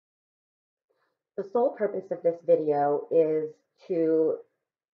The sole purpose of this video is to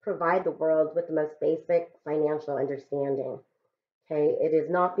provide the world with the most basic financial understanding. Okay, it is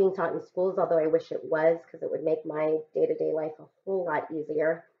not being taught in schools, although I wish it was because it would make my day-to-day life a whole lot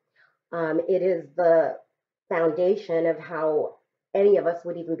easier. It is the foundation of how any of us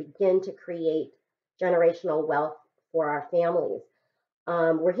would even begin to create generational wealth for our families.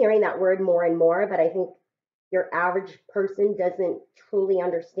 We're hearing that word more and more, but I think your average person doesn't truly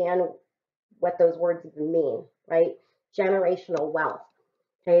understand what those words even mean, right? Generational wealth.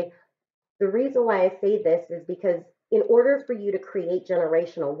 Okay. The reason why I say this is because in order for you to create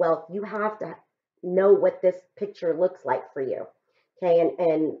generational wealth, you have to know what this picture looks like for you. Okay.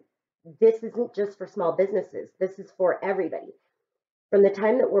 And this isn't just for small businesses, this is for everybody. From the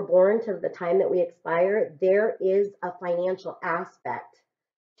time that we're born to the time that we expire, there is a financial aspect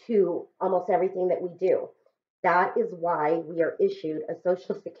to almost everything that we do. That is why we are issued a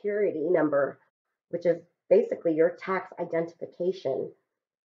social security number, which is basically your tax identification,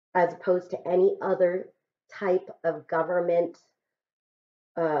 as opposed to any other type of government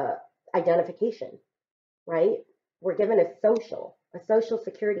uh, identification, right? We're given a social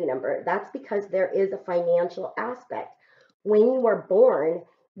security number. That's because there is a financial aspect. When you are born,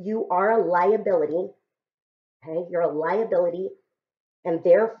 you are a liability, okay? You're a liability and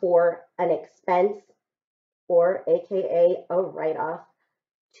therefore an expense or AKA a write-off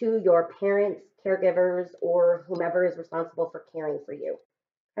to your parents, caregivers, or whomever is responsible for caring for you.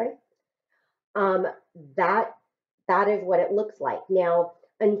 Okay, um, that that is what it looks like. Now,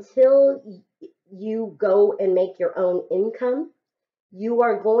 until you go and make your own income, you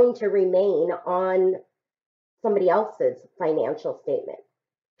are going to remain on somebody else's financial statement.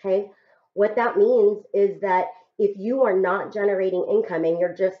 Okay, what that means is that if you are not generating income and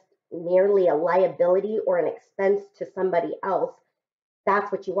you're just merely a liability or an expense to somebody else,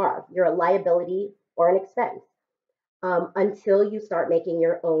 that's what you are. You're a liability or an expense until you start making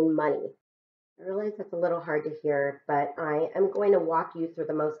your own money. I realize that's a little hard to hear, but I am going to walk you through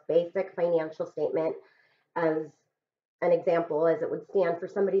the most basic financial statement as an example, as it would stand for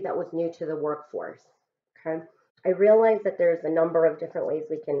somebody that was new to the workforce. Okay. I realize that there's a number of different ways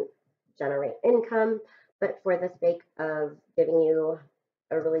we can generate income, but for the sake of giving you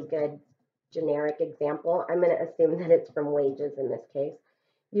a really good generic example, I'm going to assume that it's from wages in this case.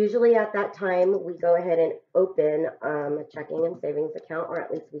 Usually at that time, we go ahead and open a checking and savings account, or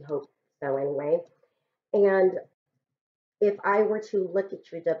at least we hope so anyway. And if I were to look at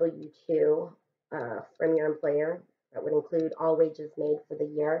your W-2 from your employer, that would include all wages made for the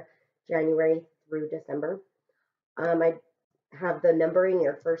year, January through December. I have the number in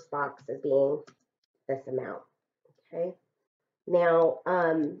your first box as being this amount. Okay. Now,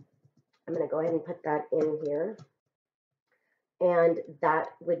 I'm going to go ahead and put that in here. And that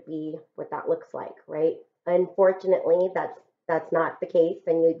would be what that looks like, right? Unfortunately, that's not the case,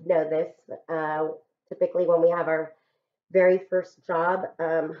 and you know this. Typically, when we have our very first job,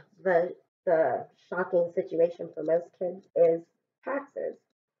 the shocking situation for most kids is taxes.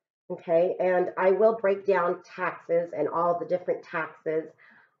 Okay, and I will break down taxes and all the different taxes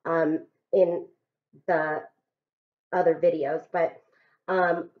in the other videos, but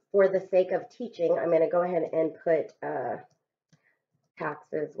for the sake of teaching, I'm going to go ahead and put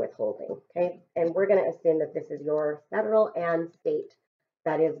taxes withholding. Okay, and we're going to assume that this is your federal and state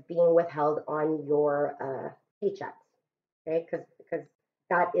that is being withheld on your paychecks. Okay, because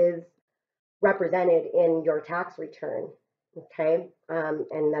that is represented in your tax return. Okay,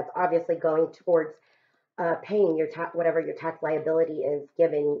 and that's obviously going towards paying your whatever your tax liability is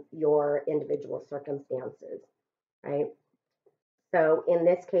given your individual circumstances, right? So in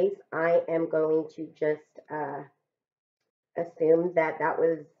this case, I am going to just assume that that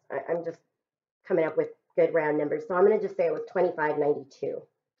was, I'm just coming up with good round numbers. So I'm going to just say it was 2592.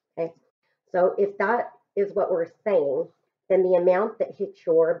 Okay. So if that is what we're saying, then the amount that hits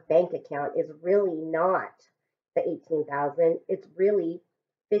your bank account is really not the 18,000. It's really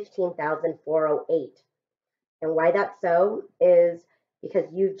 15,408. And why that's so is because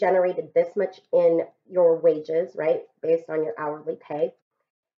you've generated this much in your wages, right, based on your hourly pay,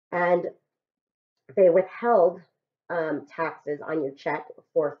 and they withheld taxes on your check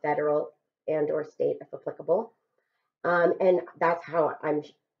for federal and or state if applicable. And that's how I'm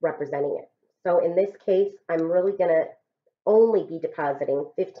representing it. So in this case, I'm really going to only be depositing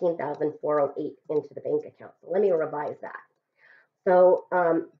 15,408 into the bank account. So let me revise that. So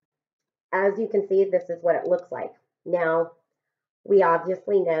as you can see, this is what it looks like. Now, we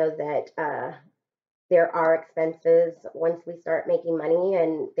obviously know that there are expenses once we start making money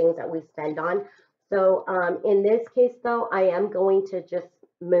and things that we spend on. So in this case, though, I am going to just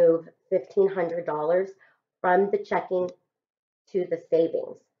move $1,500 from the checking to the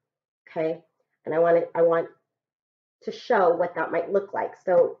savings. Okay, and I want to show what that might look like.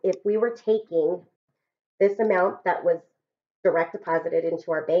 So if we were taking this amount that was direct deposited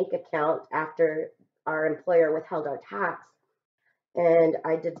into our bank account after our employer withheld our tax, and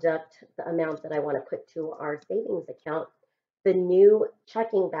I deduct the amount that I want to put to our savings account, the new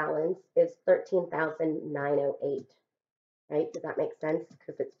checking balance is 13,908. Right? Does that make sense?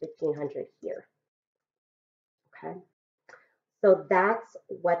 Because it's 1,500 here. Okay. So that's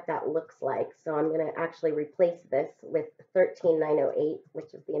what that looks like. So I'm going to actually replace this with 13,908,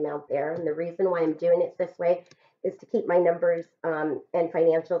 which is the amount there. And the reason why I'm doing it this way is to keep my numbers and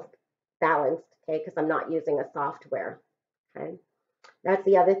financials balanced, okay, because I'm not using a software. Okay. That's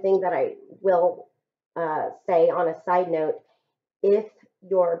the other thing that I will say on a side note. If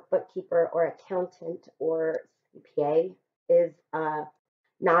your bookkeeper or accountant or CPA is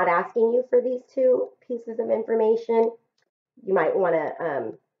not asking you for these two pieces of information, you might want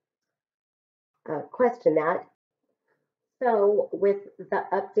to question that. So with the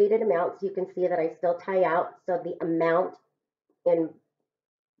updated amounts, you can see that I still tie out. So the amount in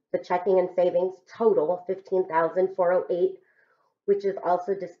the checking and savings total, 15,408, which is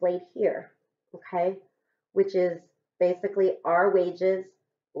also displayed here, okay? Which is basically our wages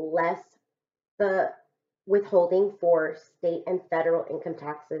less the withholding for state and federal income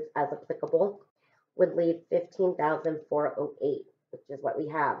taxes as applicable would leave 15,408, which is what we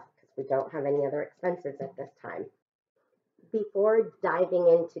have because we don't have any other expenses at this time. Before diving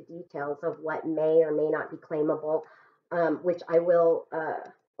into details of what may or may not be claimable, which I will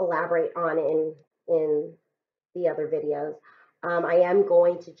elaborate on in the other videos, I am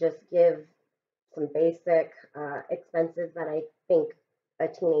going to just give some basic expenses that I think a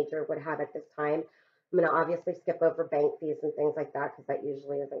teenager would have at this time. I'm going to obviously skip over bank fees and things like that because that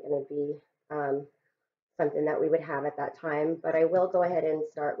usually isn't going to be something that we would have at that time. But I will go ahead and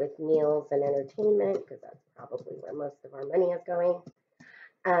start with meals and entertainment because that's probably where most of our money is going.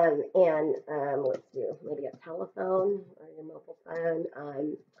 Let's do maybe a telephone or your mobile phone,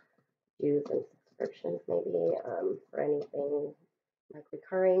 dues and subscriptions maybe for anything like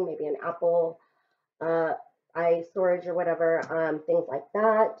recurring, maybe an Apple storage or whatever, things like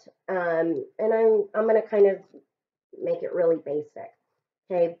that. And I'm going to kind of make it really basic.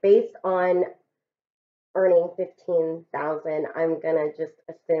 Okay, based on earning 15,000, I'm going to just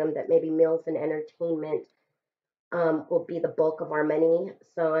assume that maybe meals and entertainment will be the bulk of our money.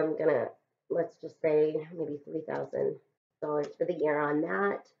 So I'm going to, let's just say maybe $3,000 for the year on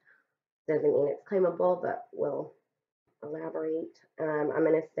that. Doesn't mean it's claimable, but we'll elaborate. I'm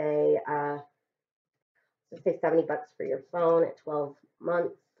going to say, let's say $70 for your phone at 12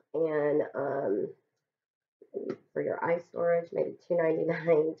 months, and for your storage, maybe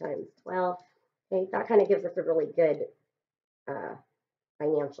 $299 times 12. Okay, that kind of gives us a really good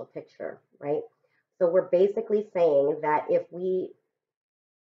financial picture, right? So we're basically saying that if we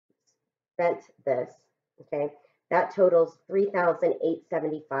spent this, okay, that totals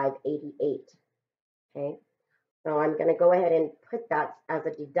 $3,875.88. Okay, so I'm going to go ahead and put that as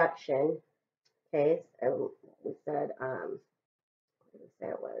a deduction. Okay, so we said, what did we say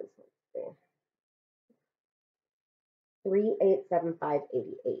it was? Let's see,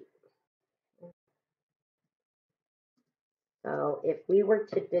 $3,875.88. So if we were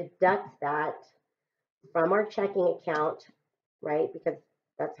to deduct that from our checking account, right, because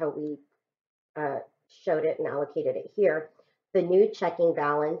that's how we showed it and allocated it here, the new checking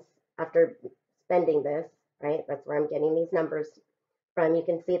balance after spending this, right, that's where I'm getting these numbers from. You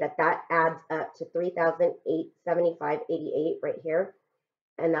can see that that adds up to $3,875.88 right here,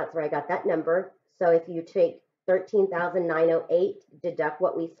 and that's where I got that number. So if you take 13,908, deduct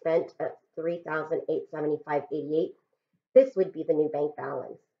what we spent at 3,875.88, this would be the new bank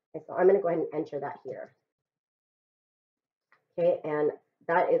balance. And so I'm going to go ahead and enter that here. Okay, and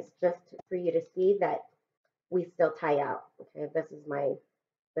that is just for you to see that we still tie out. Okay, this is my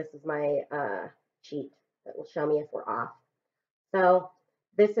sheet that will show me if we're off. So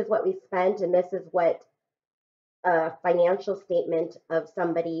this is what we spent, and this is what a financial statement of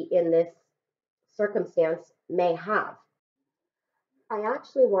somebody in this circumstance may have. I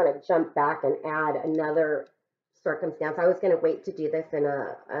actually want to jump back and add another circumstance. I was going to wait to do this in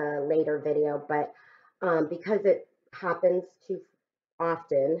a later video, but because it happens too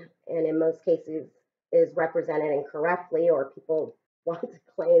often and in most cases is represented incorrectly, or people want to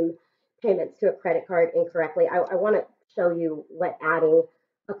claim payments to a credit card incorrectly, I want to show you what adding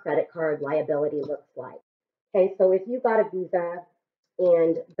a credit card liability looks like. Okay, so if you got a Visa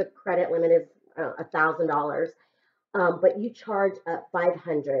and the credit limit is $1,000, but you charge up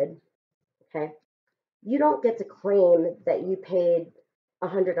 500, okay, you don't get to claim that you paid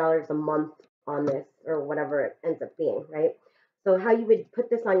 $100 a month on this or whatever it ends up being, right? So how you would put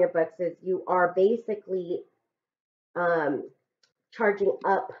this on your books is you are basically um, charging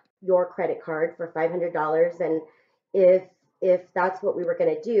up your credit card for $500, and if that's what we were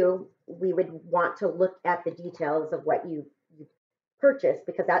going to do, we would want to look at the details of what you purchased,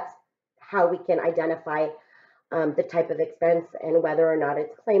 because that's how we can identify the type of expense and whether or not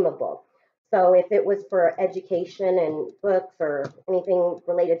it's claimable. So if it was for education and books or anything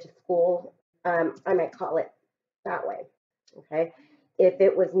related to school, I might call it that way. Okay. If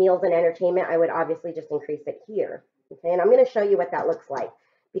it was meals and entertainment, I would obviously just increase it here. Okay. And I'm going to show you what that looks like,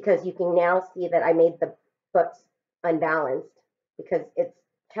 because you can now see that I made the books unbalanced because it's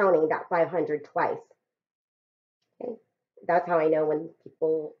counting that 500 twice. Okay. That's how I know when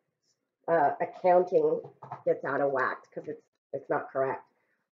people accounting gets out of whack, because it's not correct.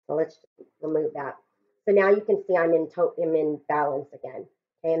 So let's remove that. So now you can see I'm in balance again.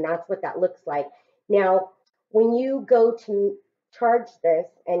 Okay, and that's what that looks like. Now, when you go to charge this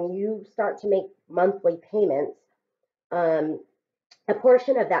and you start to make monthly payments, a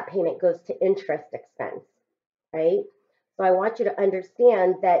portion of that payment goes to interest expense, right? So I want you to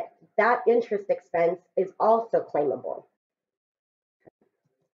understand that that interest expense is also claimable.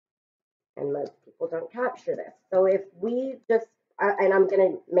 And most people don't capture this. So if we just, and I'm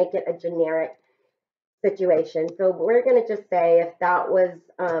going to make it a generic situation. So we're going to just say if that was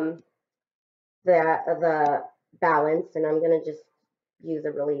the balance, and I'm going to just use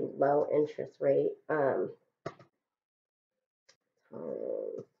a really low interest rate.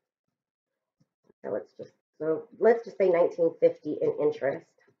 Let's just say 1950 in interest.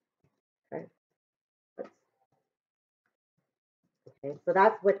 Okay. Okay, so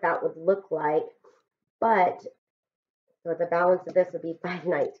that's what that would look like. But so the balance of this would be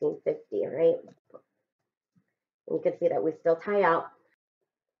 519.50, right? And you can see that we still tie out.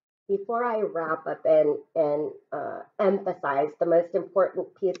 Before I wrap up and emphasize the most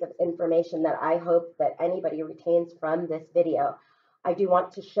important piece of information that I hope that anybody retains from this video, I do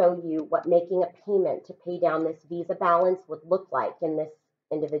want to show you what making a payment to pay down this Visa balance would look like in this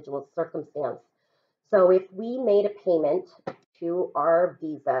individual's circumstance. So if we made a payment to our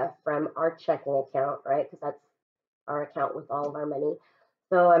Visa from our checking account, right, because that's our account with all of our money.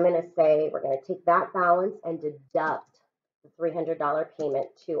 So I'm going to say we're going to take that balance and deduct the $300 payment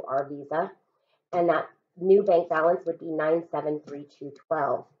to our Visa, and that new bank balance would be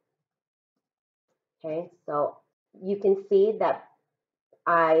 9,732.12. Okay, so you can see that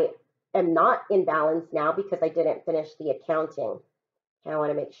I am not in balance now because I didn't finish the accounting. Okay, I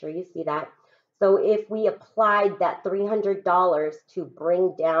want to make sure you see that. So if we applied that $300 to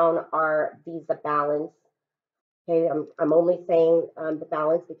bring down our Visa balance, okay, I'm only saying the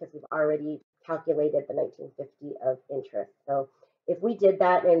balance because we've already calculated the 1950 of interest. So if we did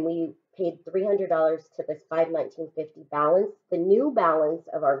that and we paid $300 to this 519.50 balance, the new balance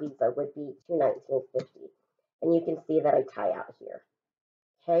of our Visa would be $219.50. And you can see that I tie out here.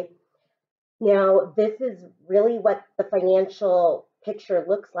 Okay. Now, this is really what the financial picture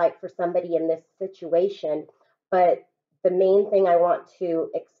looks like for somebody in this situation, but the main thing I want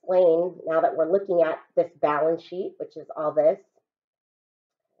to explain now that we're looking at this balance sheet, which is all this,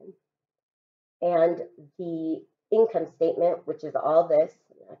 and the income statement, which is all this.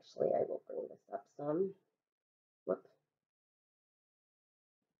 Actually, I will bring this up some. Whoops.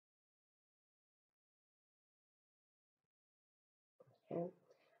 Okay.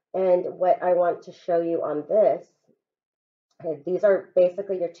 And what I want to show you on this, okay, these are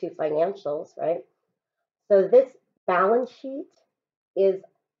basically your two financials, right? So this balance sheet is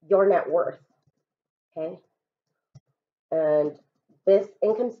your net worth, okay? And this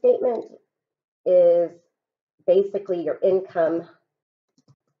income statement is basically your income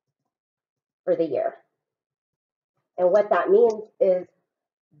for the year. And what that means is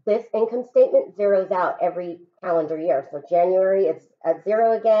this income statement zeroes out every calendar year. So January, it's at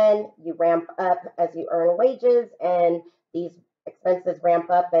zero again. You ramp up as you earn wages, and these expenses ramp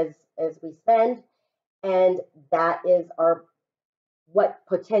up as we spend. And that is what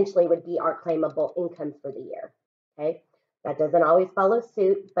potentially would be our claimable income for the year. Okay, that doesn't always follow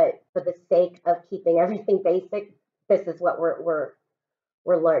suit, but for the sake of keeping everything basic, this is what we're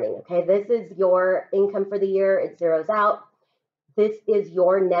learning. Okay, this is your income for the year. It zeroes out. This is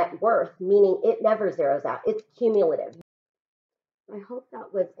your net worth, meaning it never zeroes out. It's cumulative. I hope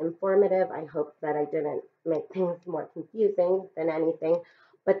that was informative. I hope that I didn't make things more confusing than anything.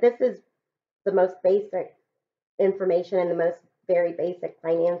 But this is the most basic information and the most very basic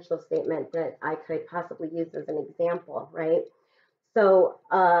financial statement that I could possibly use as an example, right? So,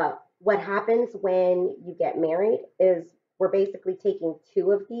 what happens when you get married is we're basically taking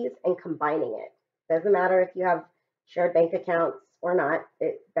two of these and combining it. Doesn't matter if you have shared bank accounts or not.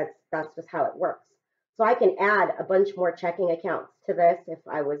 That's just how it works. So I can add a bunch more checking accounts to this if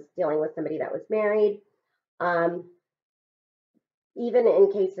I was dealing with somebody that was married. Um, Even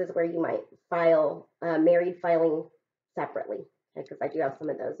in cases where you might file married filing separately, because I do have some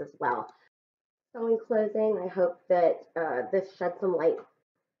of those as well. So in closing, I hope that this shed some light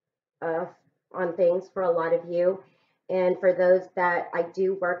uh, on things for a lot of you. And for those that I do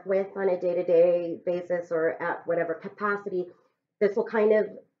work with on a day-to-day basis or at whatever capacity, this will kind of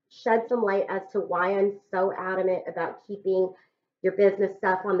shed some light as to why I'm so adamant about keeping your business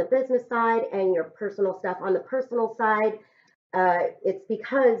stuff on the business side and your personal stuff on the personal side. It's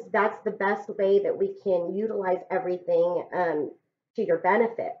because that's the best way that we can utilize everything to your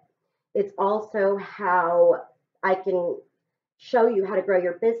benefit. It's also how I can show you how to grow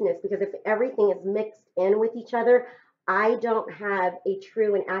your business, because if everything is mixed in with each other, I don't have a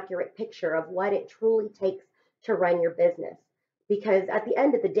true and accurate picture of what it truly takes to run your business. Because at the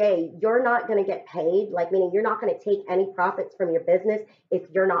end of the day, you're not going to get paid, like meaning you're not going to take any profits from your business if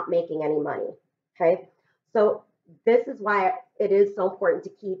you're not making any money. Okay. So this is why it is so important to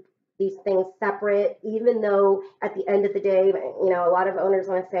keep these things separate, even though at the end of the day, a lot of owners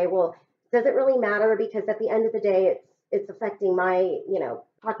want to say, well, does it really matter? Because at the end of the day, it's affecting my,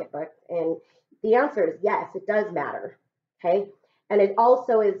 pocketbook. And the answer is yes, it does matter. Okay. And it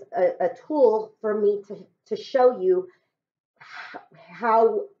also is a tool for me to show you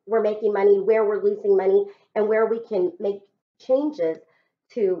how we're making money, where we're losing money, and where we can make changes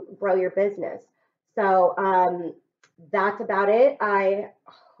to grow your business. So that's about it. I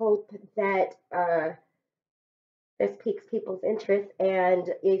hope that this piques people's interest. And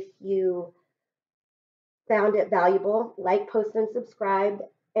if you found it valuable, like, post, and subscribe,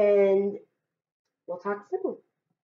 and we'll talk soon.